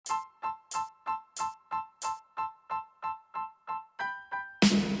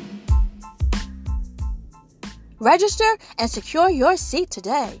Register and secure your seat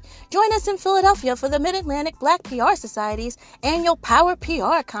today. Join us in Philadelphia for the Mid-Atlantic Black PR Society's annual Power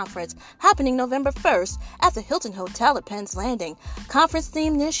PR Conference, happening November 1st at the Hilton Hotel at Penn's Landing. Conference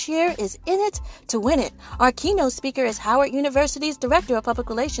theme this year is In It to Win It. Our keynote speaker is Howard University's Director of Public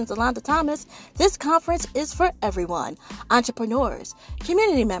Relations, Alonda Thomas. This conference is for everyone: entrepreneurs,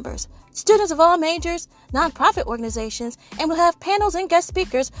 community members, students of all majors, nonprofit organizations, and we'll have panels and guest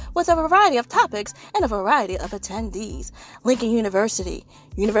speakers with a variety of topics and a variety of attendees. Lincoln University,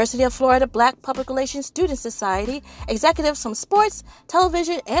 University of Florida Black Public Relations Student Society, executives from sports,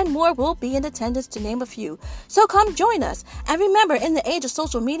 television, and more will be in attendance, to name a few. So come join us. And remember, in the age of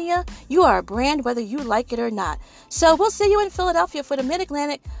social media, you are a brand whether you like it or not. So we'll see you in Philadelphia for the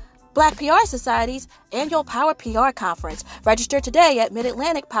Mid-Atlantic Black PR Society's annual Power PR Conference. Register today at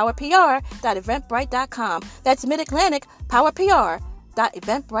midatlanticpowerpr.eventbrite.com. That's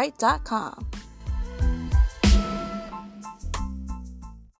midatlanticpowerpr.eventbrite.com.